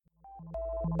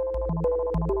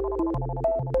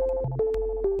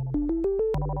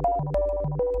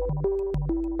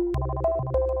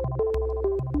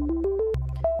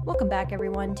back,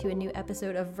 everyone, to a new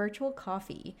episode of Virtual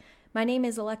Coffee. My name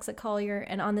is Alexa Collier,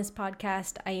 and on this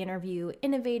podcast, I interview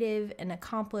innovative and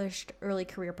accomplished early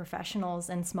career professionals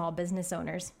and small business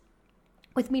owners.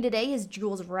 With me today is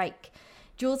Jules Reich.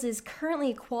 Jules is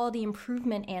currently a quality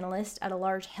improvement analyst at a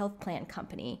large health plan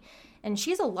company, and she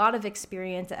has a lot of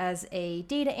experience as a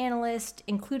data analyst,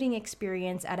 including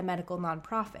experience at a medical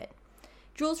nonprofit.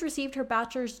 Jules received her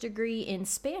bachelor's degree in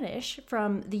Spanish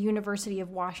from the University of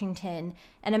Washington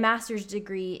and a master's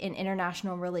degree in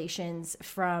international relations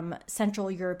from Central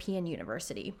European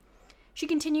University. She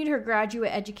continued her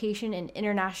graduate education in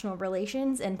international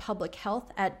relations and public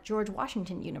health at George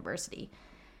Washington University.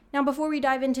 Now, before we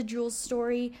dive into Jules'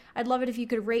 story, I'd love it if you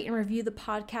could rate and review the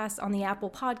podcast on the Apple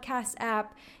Podcasts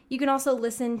app. You can also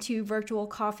listen to Virtual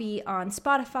Coffee on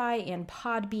Spotify and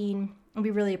Podbean, and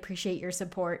we really appreciate your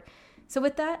support. So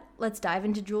with that, let's dive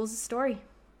into Jules' story.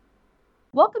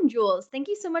 Welcome, Jules. Thank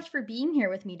you so much for being here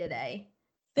with me today.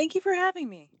 Thank you for having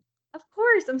me. Of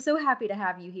course, I'm so happy to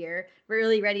have you here. We're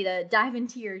really ready to dive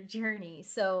into your journey.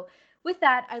 So with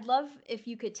that, I'd love if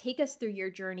you could take us through your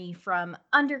journey from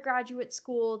undergraduate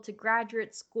school to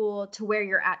graduate school to where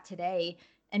you're at today,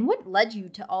 and what led you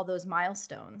to all those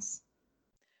milestones.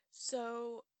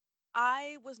 So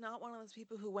I was not one of those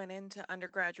people who went into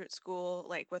undergraduate school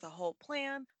like with a whole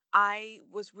plan. I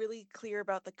was really clear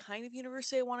about the kind of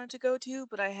university I wanted to go to,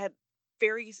 but I had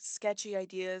very sketchy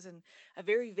ideas and a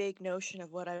very vague notion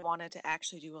of what I wanted to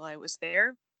actually do while I was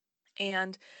there.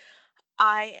 And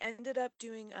I ended up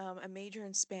doing a major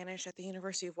in Spanish at the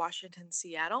University of Washington,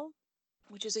 Seattle,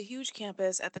 which is a huge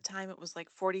campus. At the time, it was like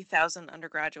 40,000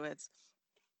 undergraduates.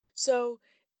 So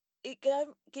it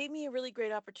gave me a really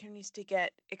great opportunities to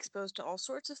get exposed to all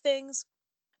sorts of things,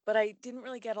 but I didn't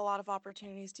really get a lot of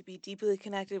opportunities to be deeply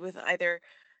connected with either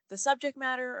the subject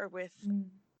matter or with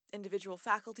individual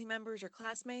faculty members or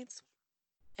classmates.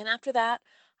 And after that,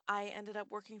 I ended up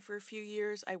working for a few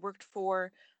years. I worked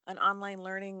for an online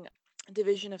learning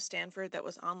division of Stanford that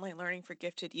was online learning for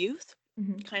gifted youth,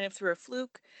 kind of through a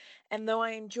fluke. And though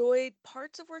I enjoyed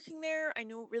parts of working there, I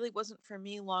knew it really wasn't for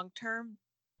me long term.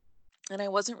 And I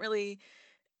wasn't really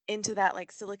into that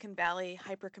like Silicon Valley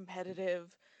hyper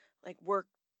competitive like work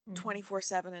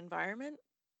 24/7 environment.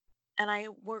 And I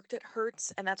worked at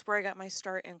Hertz, and that's where I got my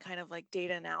start in kind of like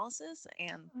data analysis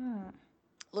and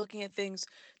looking at things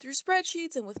through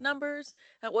spreadsheets and with numbers.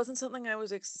 That wasn't something I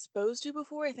was exposed to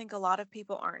before. I think a lot of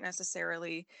people aren't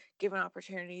necessarily given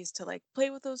opportunities to like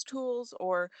play with those tools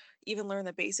or even learn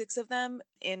the basics of them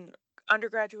in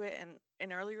undergraduate and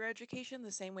in earlier education,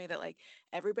 the same way that like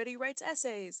everybody writes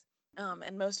essays,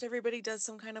 and most everybody does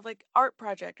some kind of like art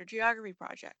project or geography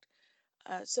project.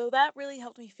 So that really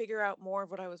helped me figure out more of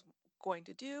what I was going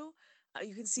to do.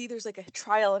 You can see there's like a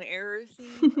trial and error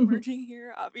theme emerging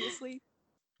here, obviously.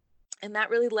 And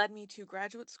that really led me to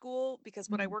graduate school because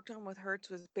what I worked on with Hertz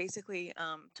was basically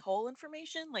toll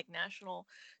information, like national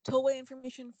tollway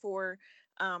information for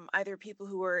either people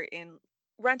who were in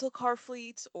rental car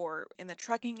fleets or in the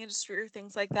trucking industry or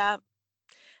things like that.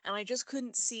 And I just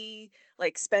couldn't see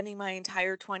like spending my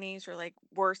entire 20s or like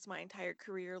worse, my entire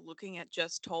career looking at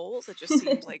just tolls. It just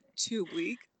seems like too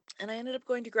bleak. And I ended up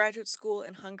going to graduate school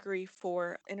in Hungary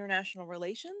for international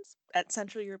relations at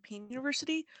Central European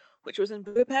University, which was in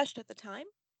Budapest at the time.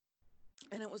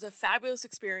 And it was a fabulous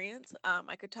experience.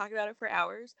 I could talk about it for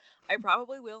hours. I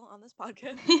probably will on this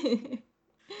podcast.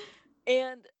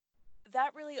 And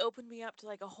that really opened me up to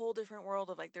like a whole different world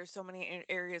of like there's so many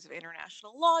areas of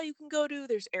international law you can go to,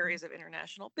 there's areas of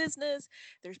international business,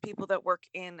 there's people that work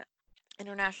in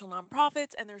international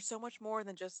nonprofits, and there's so much more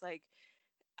than just like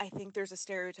I think there's a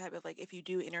stereotype of like if you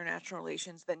do international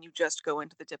relations then you just go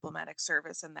into the diplomatic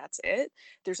service and that's it.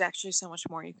 There's actually so much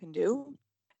more you can do,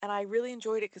 and I really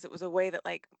enjoyed it because it was a way that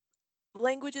like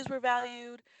languages were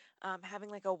valued, having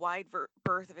like a wide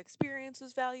berth of experience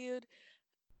was valued.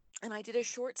 And I did a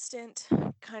short stint,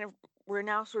 kind of, we're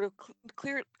now sort of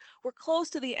clear, we're close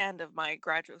to the end of my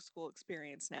graduate school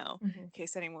experience now, in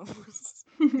case anyone was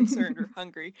concerned or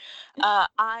hungry.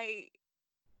 I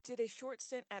did a short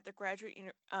stint at the Graduate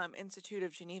Institute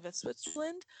of Geneva,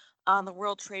 Switzerland, on the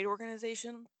World Trade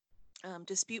Organization,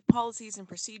 dispute policies and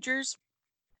procedures.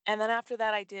 And then after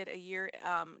that, I did a year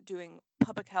doing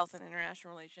public health and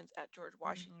international relations at George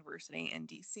Washington University in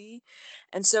DC.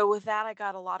 And so with that, I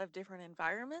got a lot of different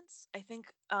environments. I think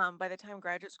by the time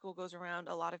graduate school goes around,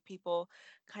 a lot of people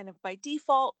kind of by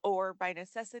default or by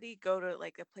necessity go to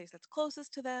like a place that's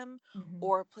closest to them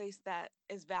or a place that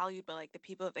is valued by like the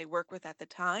people that they work with at the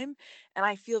time. And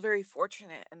I feel very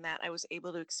fortunate in that I was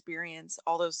able to experience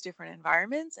all those different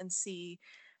environments and see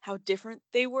how different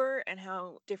they were and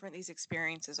how different these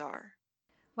experiences are.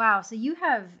 Wow, so you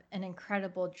have an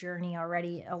incredible journey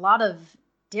already, a lot of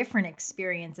different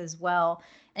experience as well.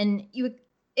 And you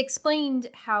explained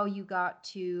how you got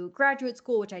to graduate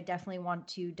school, which I definitely want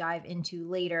to dive into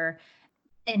later,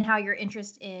 and how your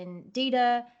interest in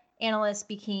data analyst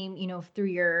became, through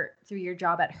your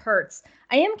job at Hertz.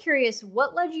 I am curious,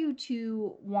 what led you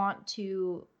to want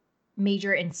to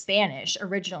major in Spanish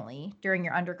originally during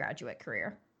your undergraduate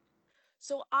career?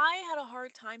 So I had a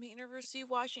hard time at University of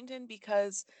Washington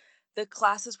because the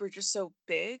classes were just so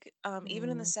big. Even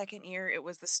in the Mm. second year, it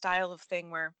was the style of thing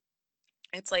where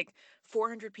it's like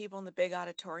 400 people in the big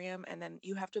auditorium, and then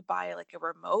you have to buy like a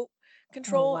remote Oh,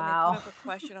 control, and they put wow. up a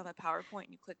question on the PowerPoint,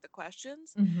 and you click the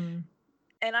questions. Hmm.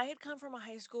 And I had come from a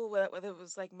high school where it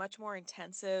was like much more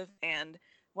intensive. And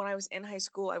when I was in high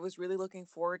school, I was really looking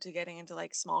forward to getting into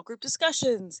like small group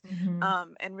discussions, Hmm.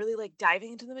 and really like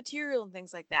diving into the material and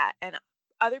things like that. And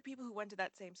other people who went to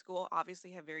that same school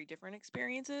obviously have very different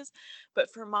experiences.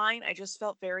 But for mine, I just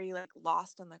felt very like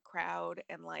lost in the crowd,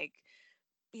 and like,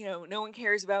 no one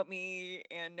cares about me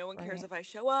and no one cares Right. if I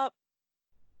show up.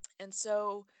 And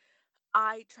so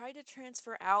I tried to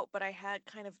transfer out, but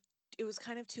it was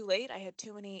kind of too late. I had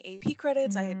too many AP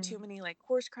credits, I had too Mm. many like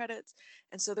course credits,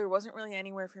 and so there wasn't really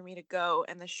anywhere for me to go.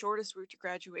 And the shortest route to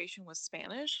graduation was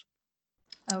Spanish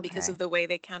because Okay. of the way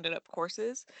they counted up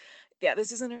courses. Yeah,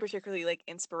 this isn't a particularly like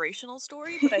inspirational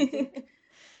story, but I think,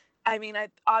 I mean, I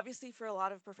obviously for a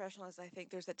lot of professionals, I think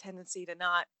there's a tendency to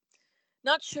not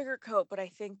sugarcoat, but I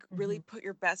think really Hmm. put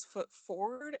your best foot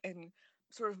forward and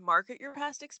sort of market your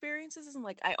past experiences. And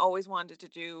like, I always wanted to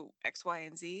do X, Y,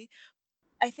 and Z.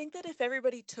 I think that if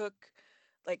everybody took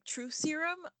like truth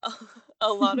serum,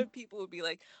 a lot of people would be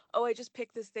like, oh, I just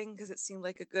picked this thing because it seemed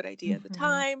like a good idea at the Hmm.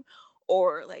 time,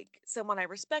 or like someone I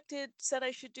respected said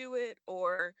I should do it,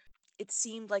 or it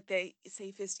seemed like the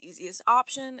safest, easiest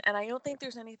option. And I don't think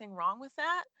there's anything wrong with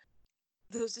that.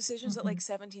 Those decisions at Hmm. like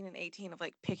 17 and 18 of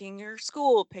like picking your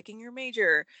school, picking your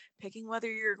major, picking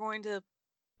whether you're going to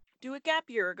do a gap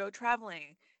year or go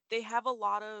traveling, they have a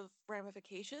lot of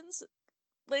ramifications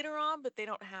later on, but they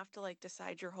don't have to like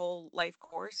decide your whole life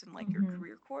course and like your Hmm.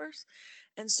 career course.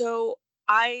 And so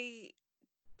I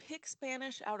pick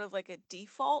Spanish out of like a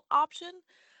default option,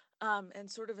 and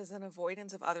sort of as an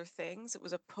avoidance of other things. It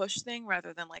was a push thing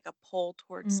rather than like a pull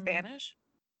towards Mm. Spanish.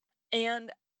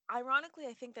 And ironically,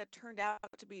 I think that turned out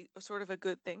to be a sort of a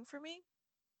good thing for me.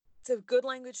 It's a good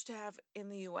language to have in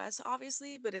the US,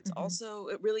 obviously, but Hmm.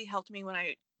 it really helped me when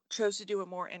I chose to do a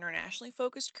more internationally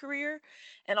focused career.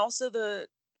 And also the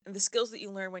skills that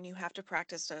you learn when you have to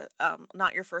practice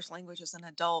not your first language as an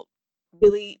adult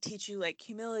really teach you like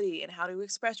humility and how to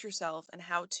express yourself and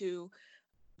how to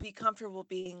be comfortable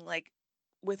being like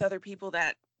with other people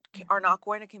that are Hmm. not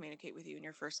going to communicate with you in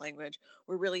your first language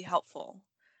were really helpful.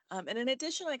 And in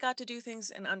addition, I got to do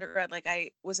things in undergrad. Like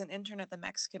I was an intern at the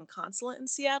Mexican consulate in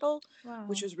Seattle,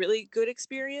 which Wow. was really good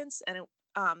experience. And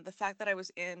the fact that I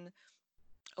was in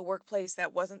a workplace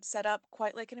that wasn't set up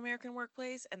quite like an American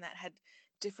workplace and that had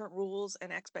different rules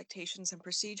and expectations and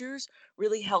procedures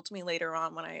really helped me later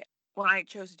on when I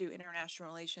chose to do international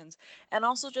relations, and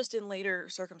also just in later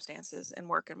circumstances and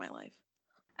work in my life.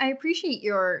 I appreciate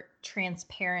your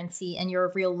transparency and your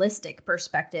realistic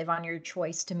perspective on your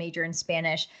choice to major in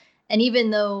Spanish. And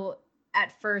even though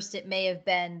at first it may have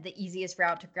been the easiest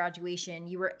route to graduation,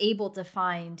 you were able to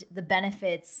find the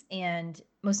benefits and,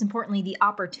 most importantly, the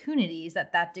opportunities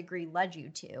that that degree led you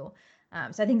to.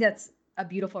 So I think that's a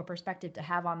beautiful perspective to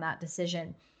have on that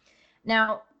decision.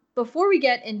 Now, before we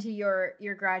get into your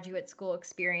graduate school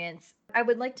experience, I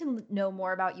would like to know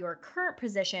more about your current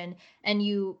position. And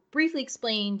you briefly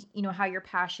explained, how your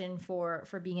passion for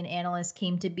being an analyst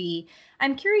came to be.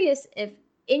 I'm curious if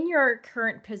in your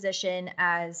current position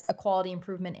as a quality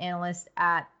improvement analyst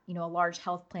at, a large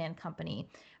health plan company,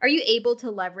 are you able to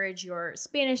leverage your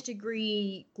Spanish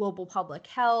degree, global public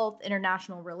health,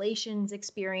 international relations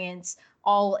experience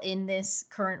all in this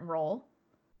current role?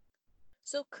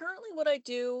 So currently what I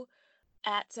do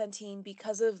at Centene,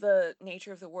 because of the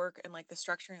nature of the work and like the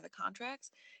structuring of the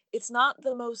contracts, it's not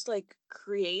the most like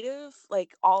creative,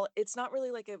 like all it's not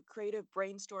really like a creative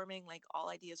brainstorming, like all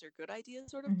ideas are good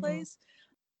ideas sort of Hmm. place.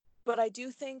 But I do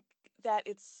think that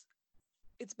it's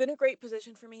been a great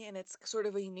position for me, and it's sort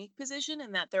of a unique position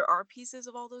in that there are pieces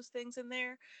of all those things in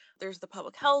there. There's the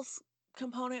public health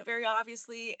component very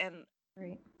obviously, and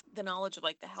Right. the knowledge of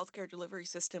like the healthcare delivery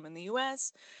system in the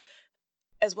US,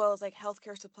 as well as like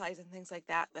healthcare supplies and things like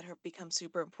that that have become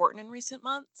super important in recent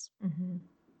months. Hmm.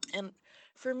 And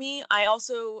for me, I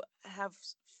also have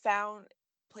found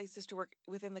places to work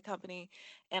within the company,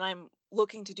 and I'm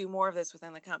looking to do more of this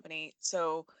within the company.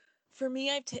 So For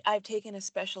me, I've taken a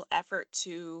special effort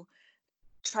to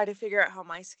try to figure out how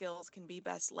my skills can be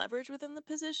best leveraged within the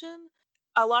position.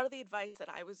 A lot of the advice that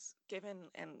I was given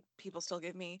and people still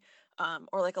give me,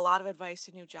 or like a lot of advice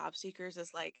to new job seekers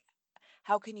is like,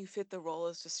 how can you fit the role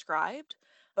as described?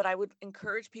 But I would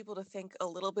encourage people to think a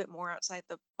little bit more outside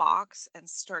the box and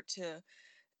start to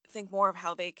think more of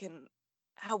how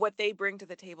what they bring to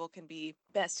the table can be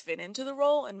best fit into the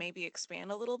role and maybe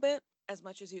expand a little bit as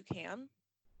much as you can.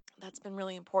 That's been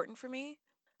really important for me.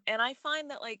 And I find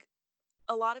that like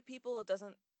a lot of people, it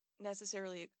doesn't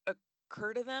necessarily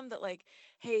occur to them that like,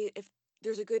 hey, if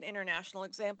there's a good international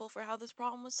example for how this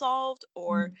problem was solved,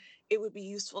 or Mm. it would be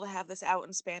useful to have this out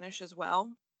in Spanish as well,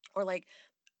 or like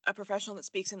a professional that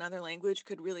speaks another language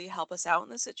could really help us out in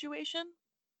this situation.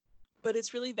 But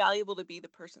it's really valuable to be the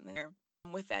person there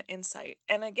with that insight.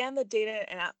 And again, the data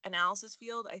analysis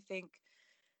field, I think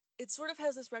it sort of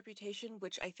has this reputation,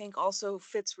 which I think also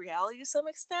fits reality to some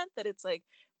extent, that it's like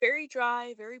very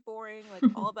dry, very boring, like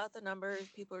all about the numbers.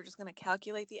 People are just going to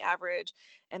calculate the average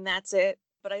and that's it.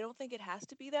 But I don't think it has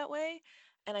to be that way.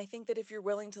 And I think that if you're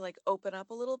willing to like open up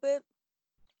a little bit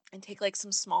and take like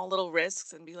some small little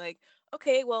risks and be like,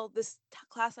 okay, well, this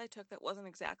class I took that wasn't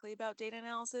exactly about data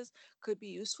analysis could be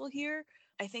useful here.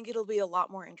 I think it'll be a lot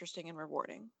more interesting and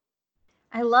rewarding.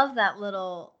 I love that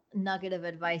little nugget of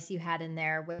advice you had in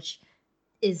there, which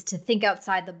is to think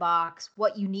outside the box.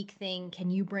 What unique thing can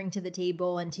you bring to the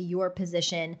table and to your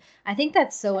position? I think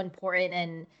that's so important.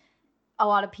 And a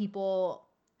lot of people,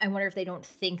 I wonder if they don't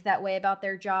think that way about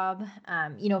their job.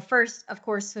 First, of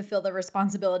course, fulfill the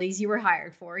responsibilities you were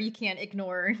hired for. You can't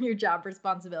ignore your job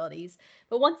responsibilities.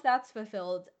 But once that's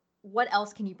fulfilled, what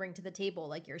else can you bring to the table,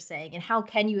 like you're saying, and how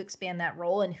can you expand that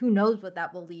role? And who knows what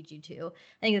that will lead you to?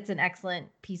 I think it's an excellent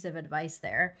piece of advice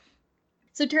there.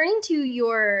 So turning to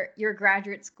your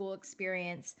graduate school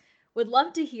experience, would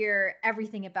love to hear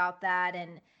everything about that,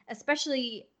 and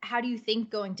especially how do you think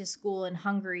going to school in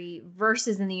Hungary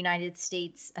versus in the United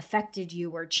States affected you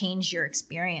or changed your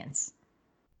experience?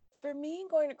 For me,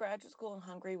 going to graduate school in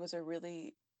Hungary was a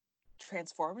really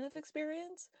transformative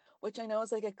experience, which I know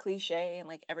is like a cliche, and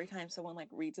like every time someone like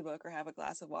reads a book or have a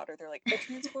glass of water, they're like a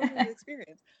transformative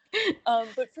experience.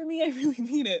 But for me, I really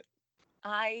mean it.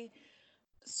 I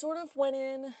sort of went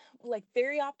in like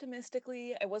very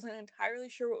optimistically. I wasn't entirely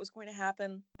sure what was going to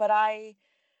happen, but I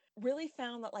really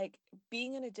found that like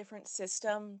being in a different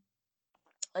system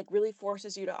like really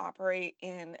forces you to operate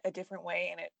in a different way,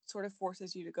 and it sort of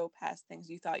forces you to go past things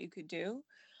you thought you could do.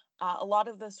 A lot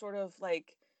of the sort of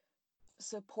like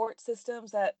support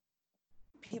systems that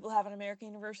people have in American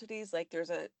universities, like there's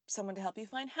a someone to help you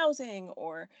find housing,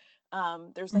 or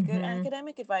there's like an Hmm.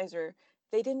 academic advisor.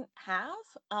 They didn't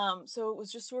have, so it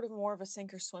was just sort of more of a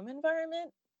sink or swim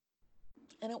environment.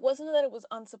 And it wasn't that it was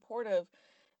unsupportive.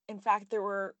 In fact, there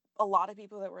were a lot of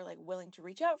people that were like willing to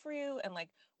reach out for you and like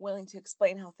willing to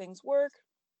explain how things work.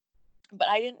 But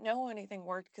I didn't know anything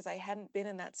worked because I hadn't been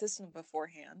in that system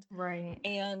beforehand. Right.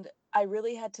 And I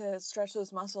really had to stretch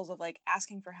those muscles of like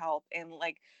asking for help and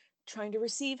like trying to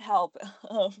receive help,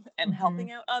 and Hmm.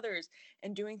 helping out others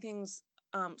and doing things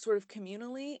sort of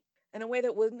communally in a way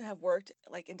that wouldn't have worked.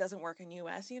 Like it doesn't work in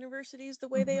US universities the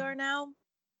way they Hmm. are now.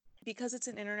 Because it's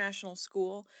an international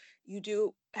school, you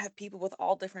do have people with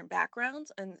all different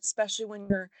backgrounds, and especially when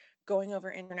you're going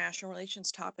over international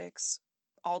relations topics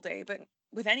all day, but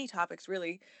with any topics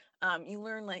really, you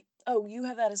learn like, oh, you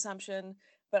have that assumption,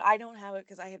 but I don't have it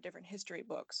because I have different history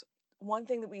books. One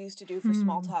thing that we used to do for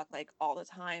small Hmm. talk like all the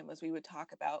time was we would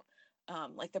talk about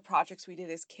like the projects we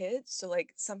did as kids. So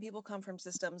like some people come from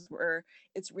systems where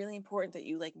it's really important that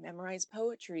you like memorize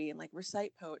poetry and like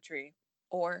recite poetry,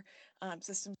 or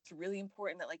systems really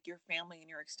important that like your family and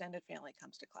your extended family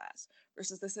comes to class,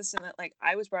 versus the system that like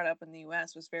I was brought up in the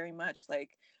US was very much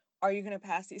like, are you going to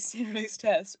pass these standardized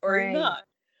tests or are you Right. not?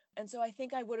 And so I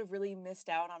think I would have really missed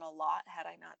out on a lot had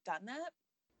I not done that.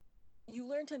 You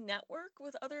learn to network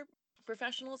with other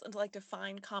professionals and to like to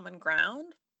find common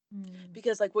ground, Mm.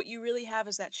 because like what you really have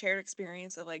is that shared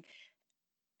experience of like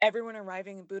everyone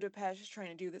arriving in Budapest trying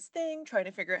to do this thing, trying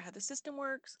to figure out how the system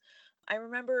works. I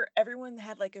remember everyone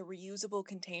had like a reusable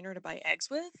container to buy eggs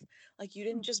with. Like you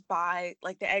didn't just buy,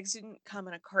 like the eggs didn't come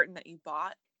in a carton that you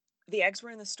bought. The eggs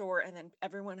were in the store and then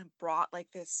everyone had brought like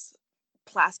this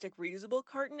plastic reusable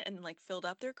carton and like filled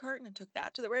up their carton and took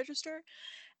that to the register.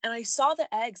 And I saw the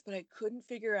eggs, but I couldn't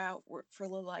figure out for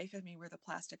the life of me where the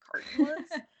plastic carton was.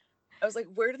 I was like,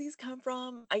 where do these come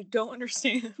from? I don't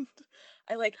understand.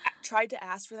 I like tried to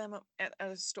ask for them at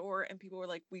a store and people were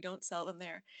like, we don't sell them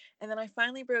there. And then I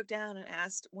finally broke down and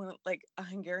asked one like a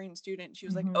Hungarian student. She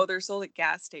was like, Hmm. oh, they're sold at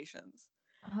gas stations.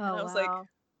 And Oh, I was like, wow.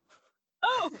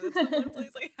 oh, that's the one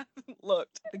place I haven't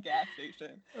looked, the gas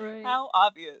station. Right. How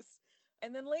obvious.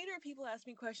 And then later, people asked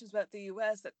me questions about the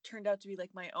US that turned out to be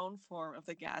like my own form of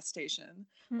the gas station.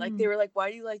 Like, Hmm. they were like, why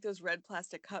do you like those red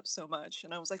plastic cups so much?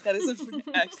 And I was like, that is an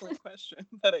excellent question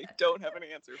that I don't have an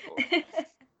answer for.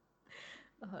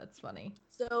 Oh, that's funny.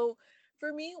 So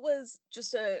for me, it was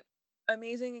just a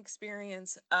amazing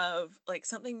experience of like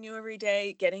something new every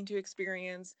day, getting to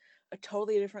experience a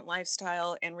totally different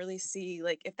lifestyle and really see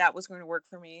like if that was going to work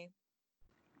for me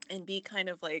and be kind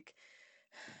of like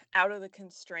out of the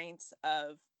constraints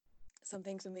of some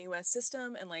things in the US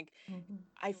system. And like Mhm.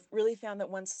 I really found that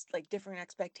once like different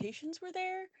expectations were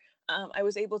there, I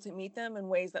was able to meet them in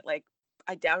ways that like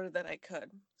I doubted that I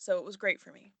could. So it was great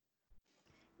for me.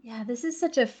 Yeah, this is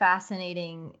such a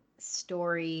fascinating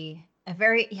story.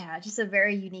 Just a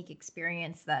very unique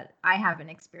experience that I haven't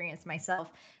experienced myself.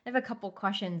 I have a couple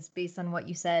questions based on what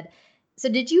you said. So,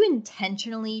 did you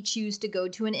intentionally choose to go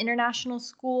to an international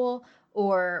school,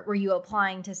 or were you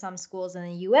applying to some schools in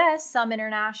the US, some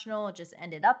international, it just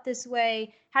ended up this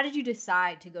way? How did you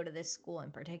decide to go to this school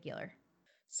in particular?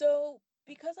 So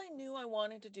because I knew I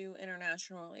wanted to do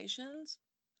international relations,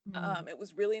 Mm. it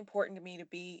was really important to me to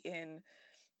be in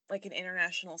like an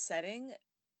international setting.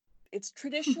 It's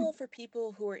traditional for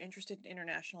people who are interested in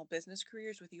international business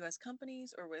careers with US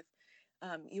companies or with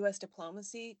US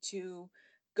diplomacy to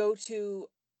go to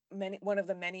one of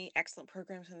the many excellent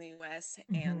programs in the US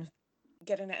Hmm. and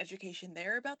get an education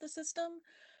there about the system.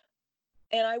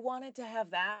 And I wanted to have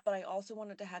that, but I also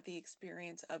wanted to have the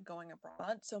experience of going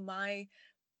abroad. So my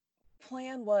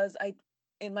plan was I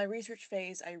in my research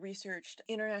phase, I researched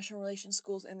international relations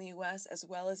schools in the US as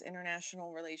well as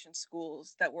international relations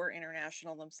schools that were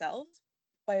international themselves.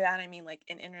 By that, I mean like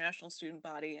an international student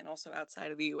body and also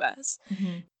outside of the US.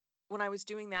 Hmm. When I was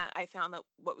doing that, I found that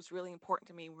what was really important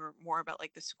to me were more about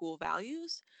like the school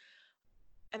values.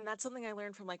 And that's something I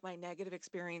learned from like my negative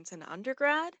experience in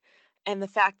undergrad and the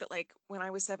fact that like when I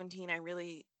was 17,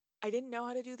 I didn't know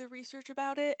how to do the research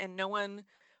about it and no one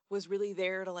was really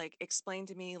there to like explain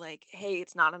to me like, hey,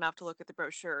 it's not enough to look at the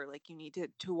brochure. Like you need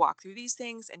to walk through these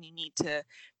things and you need to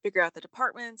figure out the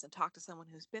departments and talk to someone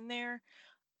who's been there.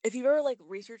 If you've ever like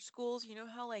research schools, you know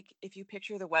how like if you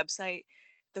picture the website,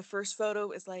 the first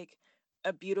photo is like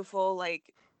a beautiful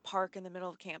like park in the middle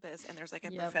of campus and there's like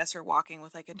a Yep. professor walking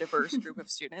with like a diverse group of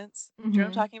students. Do you know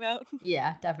what Hmm. I'm talking about?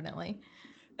 Yeah, definitely.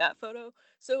 That photo.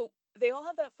 So they all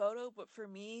have that photo, but for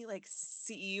me, like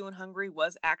CEU in Hungary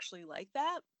was actually like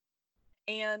that.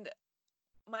 And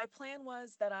my plan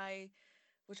was that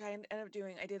which I ended up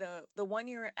doing, I did the 1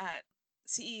 year at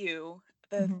CEU.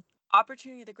 The Hmm.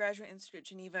 opportunity at the Graduate Institute at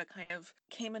Geneva kind of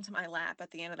came into my lap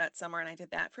at the end of that summer, and I did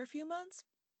that for a few months.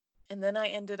 And then I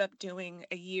ended up doing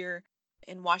a year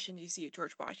in Washington, D.C. at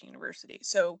George Washington University.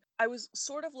 So I was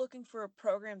sort of looking for a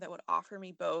program that would offer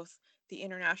me both the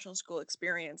international school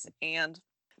experience and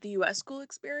the US school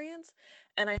experience.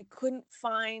 And I couldn't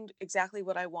find exactly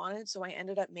what I wanted. So I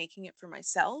ended up making it for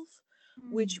myself,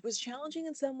 which was challenging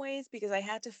in some ways because I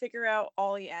had to figure out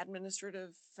all the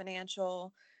administrative,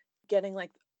 financial, getting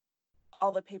like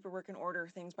all the paperwork in order,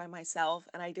 things by myself,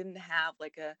 and I didn't have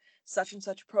like a such and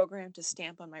such program to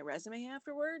stamp on my resume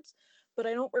afterwards. But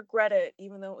I don't regret it,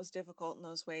 even though it was difficult in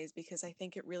those ways, because I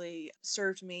think it really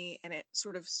served me and it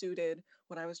sort of suited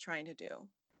what I was trying to do.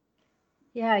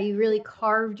 Yeah, you really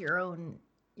carved your own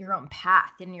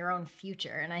path and your own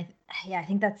future. And I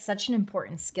think that's such an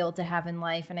important skill to have in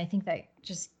life. And I think that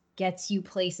just gets you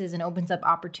places and opens up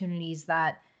opportunities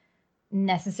that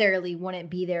necessarily wouldn't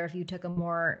be there if you took a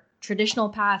more traditional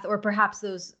path, or perhaps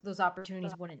those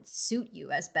opportunities wouldn't suit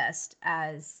you as best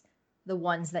as the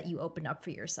ones that you opened up for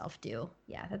yourself do.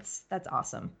 Yeah, that's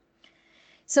awesome.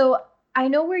 So I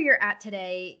know where you're at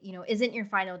today, isn't your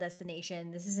final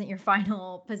destination. This isn't your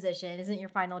final position, isn't your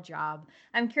final job.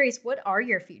 I'm curious, what are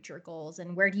your future goals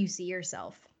and where do you see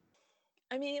yourself?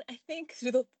 I mean, I think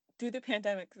through the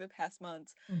pandemic, through the past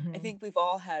months, I Hmm. think we've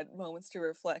all had moments to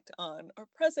reflect on our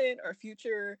present, our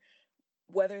future,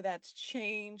 whether that's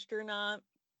changed or not.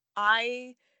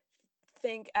 I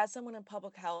think as someone in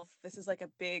public health, this is like a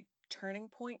big turning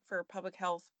point for public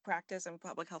health practice and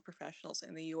public health professionals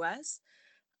in the US.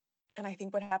 And I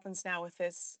think what happens now with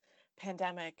this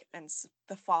pandemic and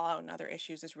the fallout and other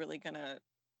issues is really going to,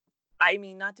 I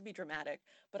mean, not to be dramatic,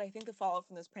 but I think the fallout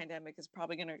from this pandemic is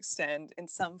probably going to extend in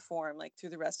some form, like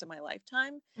through the rest of my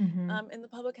lifetime Hmm. in the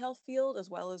public health field, as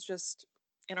well as just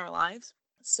in our lives.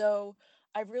 So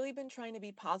I've really been trying to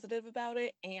be positive about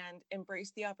it and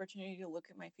embrace the opportunity to look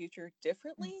at my future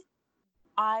differently.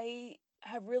 I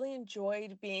have really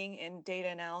enjoyed being in data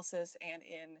analysis and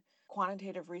in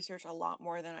quantitative research a lot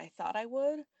more than I thought I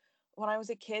would. when I was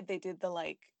a kid, they did the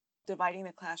like dividing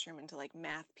the classroom into like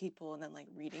math people and then like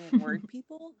reading and word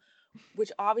people,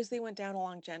 which obviously went down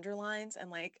along gender lines.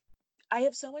 And like, I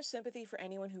have so much sympathy for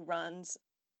anyone who runs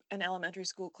an elementary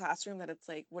school classroom that it's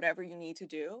like whatever you need to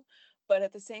do. But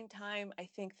at the same time, I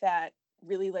think that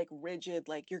really like rigid,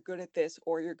 like you're good at this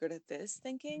or you're good at this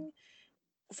thinking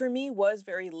for me was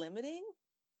very limiting.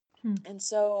 Hmm. And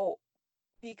so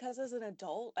because as an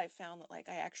adult, I found that like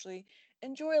I actually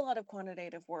enjoy a lot of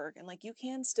quantitative work and like you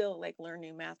can still like learn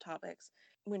new math topics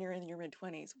when you're in your mid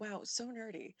 20s. Wow, so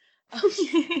nerdy.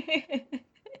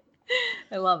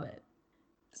 I love it.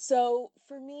 So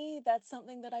for me, that's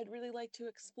something that I'd really like to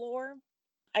explore.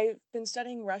 I've been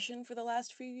studying Russian for the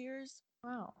last few years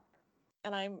Wow.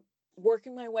 and I'm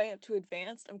working my way up to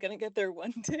advanced. I'm going to get there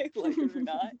one day, like it or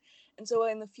not. And so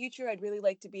in the future, I'd really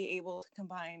like to be able to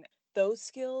combine those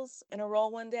skills in a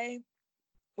role one day,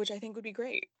 which I think would be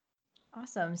great.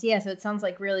 Awesome. So yeah, so it sounds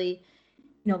like really,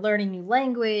 learning new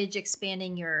language,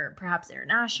 expanding your perhaps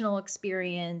international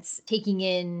experience, taking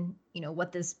in,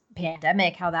 what this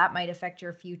pandemic, how that might affect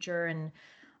your future, and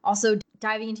also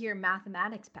diving into your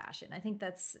mathematics passion. I think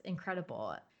that's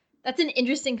incredible. That's an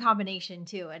interesting combination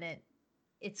too, and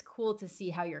it's cool to see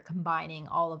how you're combining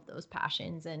all of those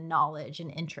passions and knowledge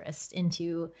and interest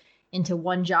into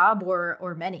one job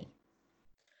or many.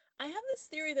 I have this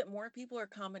theory that more people are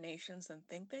combinations than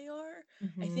think they are.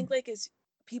 I Hmm. think like as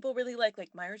people really like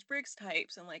Myers-Briggs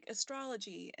types and like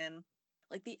astrology and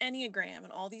like the Enneagram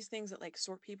and all these things that like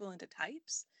sort people into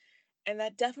types. And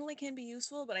that definitely can be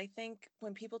useful, but I think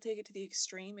when people take it to the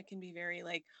extreme, it can be very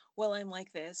like, well, I'm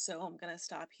like this, so I'm going to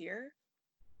stop here.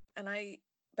 And I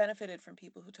benefited from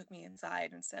people who took me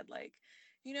inside and said like,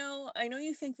 I know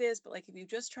you think this, but like if you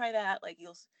just try that, like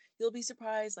you'll be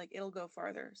surprised, like it'll go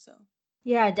farther. So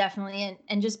Yeah, definitely.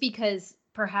 And just because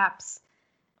perhaps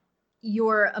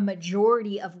you're a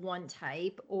majority of one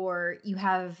type or you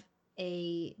have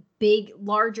a big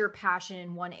larger passion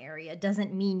in one area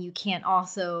doesn't mean you can't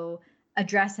also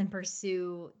address and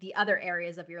pursue the other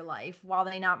areas of your life. While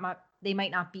they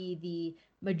might not be the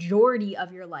majority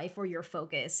of your life or your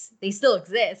focus, they still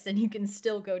exist and you can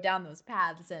still go down those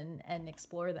paths and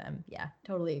explore them. Yeah,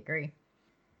 totally agree.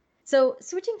 So,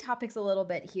 switching topics a little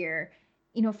bit here,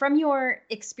 from your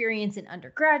experience in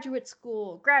undergraduate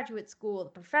school, graduate school, the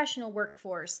professional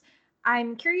workforce,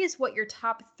 I'm curious what your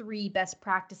top three best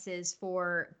practices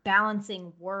for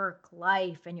balancing work,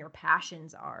 life, and your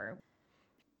passions are.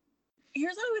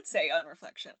 here's what I would say on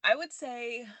reflection. I would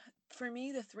say for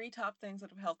me, the three top things that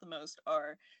have helped the most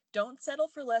are don't settle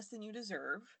for less than you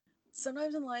deserve.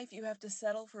 Sometimes in life, you have to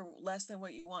settle for less than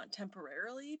what you want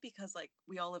temporarily because, like,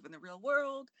 we all live in the real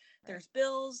world. Right. There's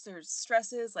bills, there's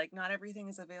stresses, like, not everything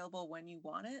is available when you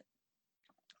want it.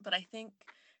 But I think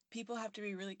people have to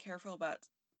be really careful about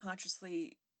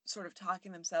consciously sort of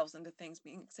talking themselves into things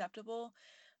being acceptable,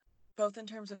 both in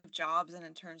terms of jobs and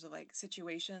in terms of like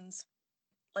situations,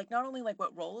 like not only like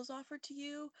what role is offered to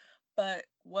you, but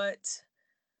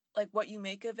what you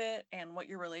make of it and what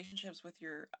your relationships with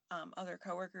your other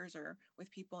coworkers or with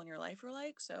people in your life are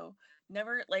like. So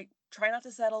never like try not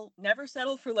to settle, never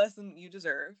settle for less than you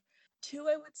deserve. Two,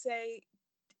 I would say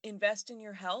invest in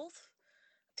your health,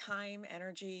 time,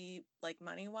 energy, like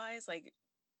money wise. Like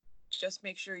just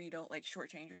make sure you don't like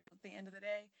shortchange yourself at the end of the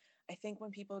day. I think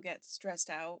when people get stressed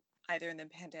out, either in the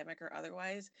pandemic or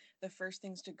otherwise, the first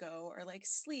things to go are like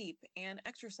sleep and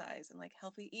exercise and like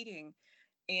healthy eating.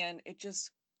 And it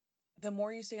just, the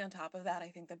more you stay on top of that, I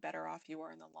think the better off you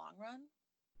are in the long run.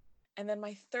 And then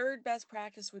my third best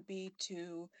practice would be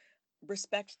to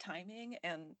respect timing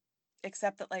and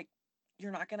accept that like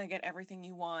you're not going to get everything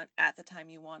you want at the time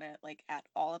you want it, like at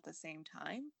all at the same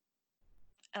time.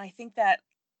 And I think that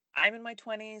I'm in my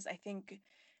 20s. I think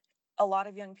a lot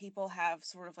of young people have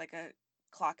sort of like a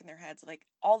clock in their heads like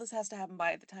all this has to happen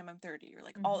by the time I'm 30 or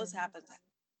like Hmm. all this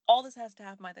has to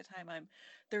happen by the time I'm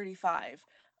 35.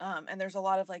 And there's a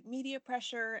lot of like media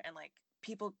pressure and like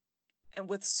people and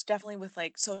definitely with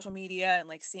like social media and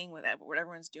like seeing what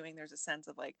everyone's doing, there's a sense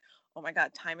of like, oh my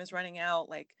god, time is running out,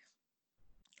 like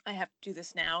I have to do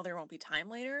this now, there won't be time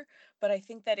later. But I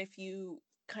think that if you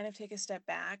kind of take a step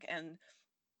back and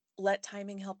let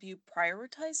timing help you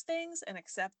prioritize things and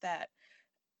accept that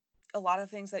a lot of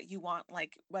things that you want,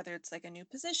 like whether it's like a new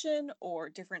position or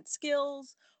different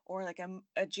skills or like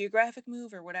a geographic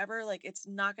move or whatever, like it's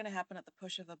not going to happen at the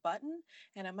push of a button.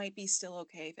 And it might be still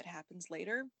okay if it happens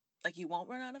later. Like you won't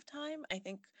run out of time. I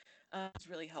think it's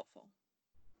really helpful.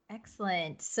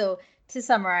 Excellent. So, to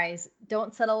summarize,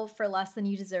 don't settle for less than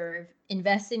you deserve.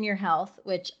 Invest in your health,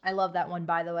 which I love that one,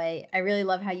 by the way. I really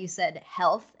love how you said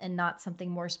health and not something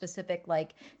more specific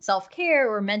like self care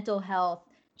or mental health.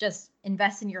 just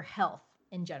invest in your health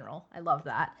in general. I love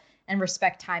that. And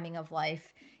respect timing of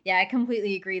life. Yeah, I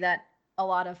completely agree that a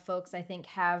lot of folks, I think,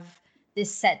 have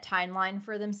this set timeline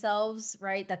for themselves,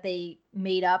 right? That they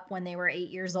made up when they were 8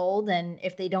 years old. And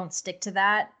if they don't stick to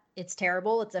that, it's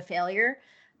terrible. It's a failure.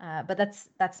 But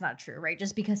that's not true, right?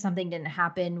 Just because something didn't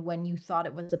happen when you thought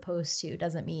it was supposed to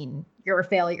doesn't mean you're a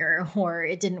failure or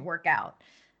it didn't work out.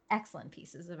 Excellent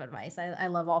pieces of advice. I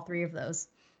love all three of those.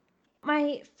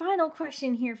 My final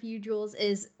question here for you, Jules,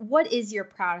 is what is your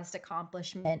proudest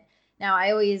accomplishment? Now,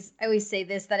 I always say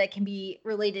this, that it can be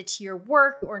related to your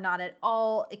work or not at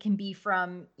all. It can be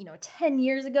from, 10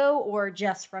 years ago or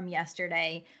just from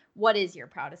yesterday. What is your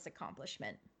proudest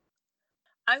accomplishment?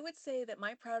 I would say that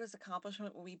my proudest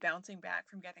accomplishment will be bouncing back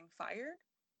from getting fired.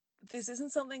 This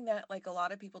isn't something that like a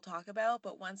lot of people talk about,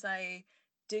 but once I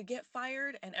did get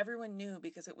fired and everyone knew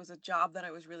because it was a job that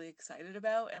I was really excited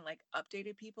about and like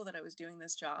updated people that I was doing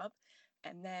this job.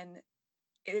 And then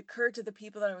it occurred to the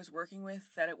people that I was working with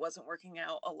that it wasn't working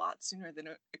out a lot sooner than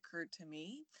it occurred to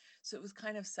me. So it was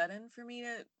kind of sudden for me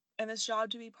to and this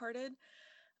job to be parted.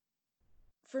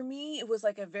 For me, it was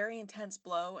like a very intense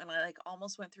blow and I like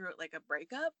almost went through it like a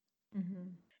breakup. Hmm.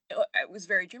 I was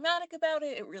very dramatic about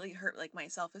it. It really hurt like my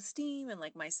self-esteem and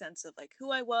like my sense of like who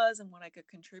I was and what I could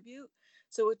contribute.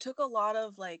 So it took a lot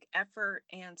of like effort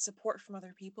and support from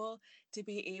other people to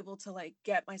be able to like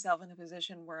get myself in a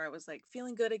position where I was like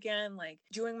feeling good again, like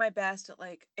doing my best at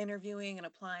like interviewing and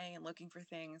applying and looking for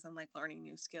things and like learning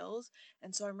new skills.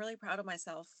 And so I'm really proud of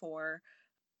myself for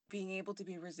being able to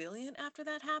be resilient after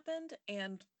that happened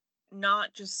and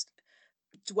not just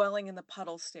dwelling in the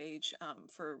puddle stage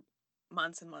for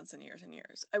months and months and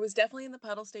years. I was definitely in the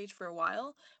puddle stage for a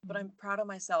while, but I'm proud of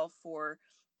myself for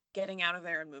getting out of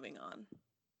there and moving on.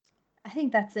 I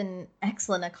think that's an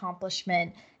excellent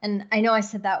accomplishment. And I know I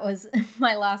said that was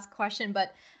my last question,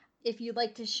 but if you'd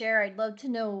like to share, I'd love to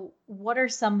know what are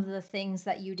some of the things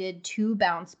that you did to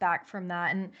bounce back from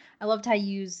that. And I loved how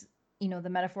you use, the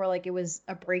metaphor like it was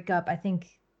a breakup. I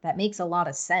think that makes a lot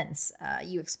of sense,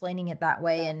 you explaining it that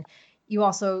way. And you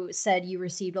also said you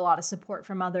received a lot of support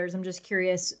from others. I'm just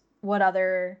curious, what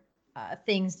other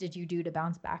things did you do to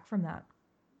bounce back from that?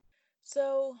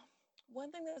 So,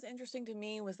 one thing that was interesting to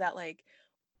me was that like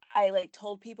I like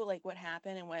told people like what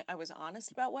happened and what I was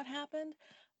honest about what happened.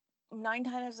 9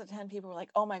 times out of 10 people were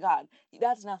like, "Oh my god,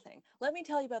 that's nothing. Let me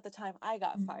tell you about the time I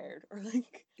got fired," or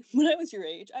like when I was your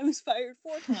age, I was fired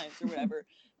 4 times or whatever.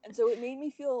 And so it made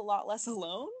me feel a lot less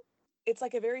alone. It's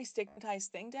like a very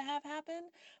stigmatized thing to have happen,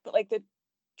 but like the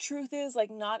truth is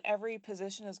like not every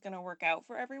position is going to work out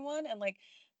for everyone and like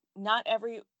not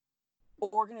every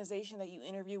organization that you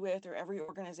interview with or every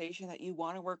organization that you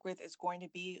want to work with is going to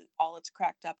be all it's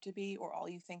cracked up to be or all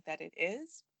you think that it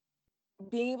is.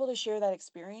 Being able to share that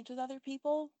experience with other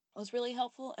people was really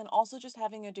helpful and also just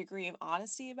having a degree of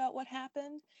honesty about what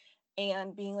happened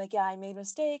and being like, yeah, I made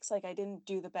mistakes, like I didn't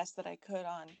do the best that I could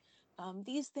on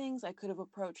these things. I could have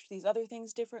approached these other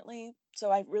things differently. So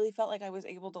I really felt like I was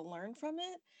able to learn from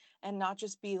it and not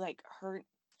just be like hurt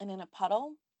and in a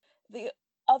puddle. The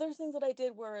other things that I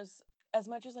did was as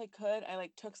much as I could, I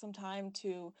like took some time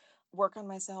to work on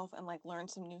myself and like learn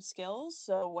some new skills.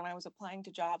 So when I was applying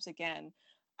to jobs again,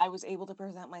 I was able to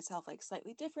present myself like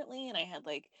slightly differently and I had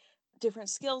like different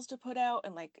skills to put out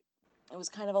and like it was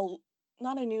kind of a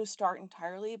not a new start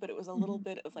entirely, but it was a little Mhm.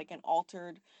 bit of like an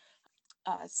altered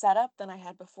setup than I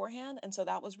had beforehand. And so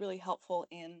that was really helpful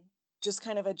in just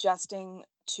kind of adjusting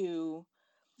to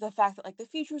the fact that like the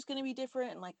future is going to be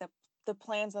different and like the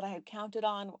plans that I had counted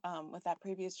on with that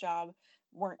previous job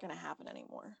weren't going to happen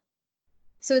anymore.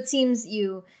 So it seemed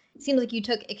like you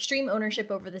took extreme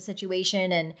ownership over the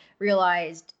situation and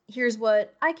realized here's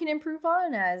what I can improve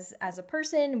on as a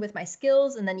person with my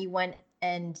skills, and then you went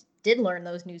and did learn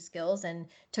those new skills and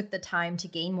took the time to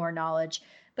gain more knowledge,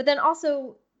 but then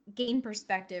also gain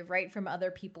perspective, right, from other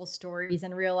people's stories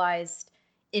and realized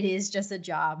it is just a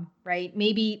job, right?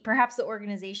 Maybe perhaps the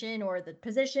organization or the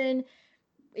position,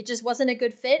 it just wasn't a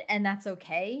good fit, and that's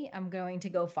okay. I'm going to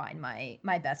go find my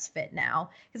best fit now,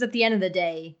 because at the end of the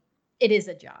day it is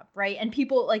a job, right? And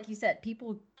people, like you said,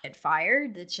 people get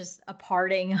fired. It's just a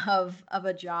parting of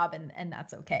a job, and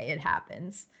that's okay. It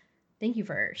happens. Thank you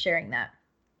for sharing that.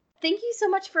 Thank you so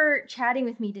much for chatting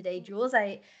with me today, Jules.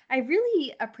 I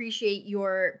really appreciate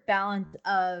your balance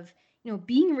of,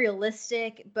 being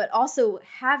realistic, but also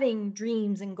having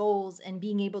dreams and goals and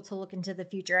being able to look into the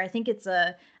future. I think it's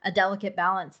a delicate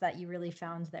balance that you really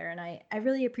found there. And I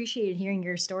really appreciated hearing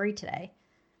your story today.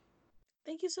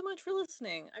 Thank you so much for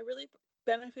listening. I really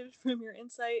benefited from your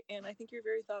insight and I think you're a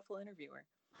very thoughtful interviewer.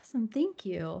 Awesome. Thank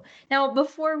you. Now,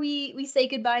 before we say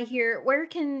goodbye here, where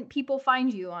can people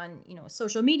find you on,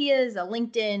 social medias,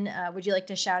 LinkedIn? Would you like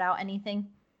to shout out anything?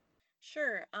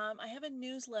 Sure. I have a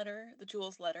newsletter, the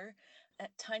Jules Letter,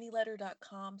 at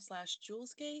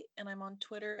tinyletter.com/JulesGate, and I'm on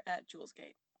Twitter at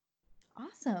JulesGate.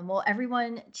 Awesome. Well,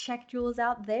 everyone check Jules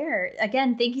out there.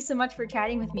 Again, thank you so much for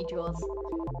chatting with me, Jules.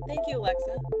 Thank you,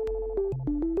 Alexa.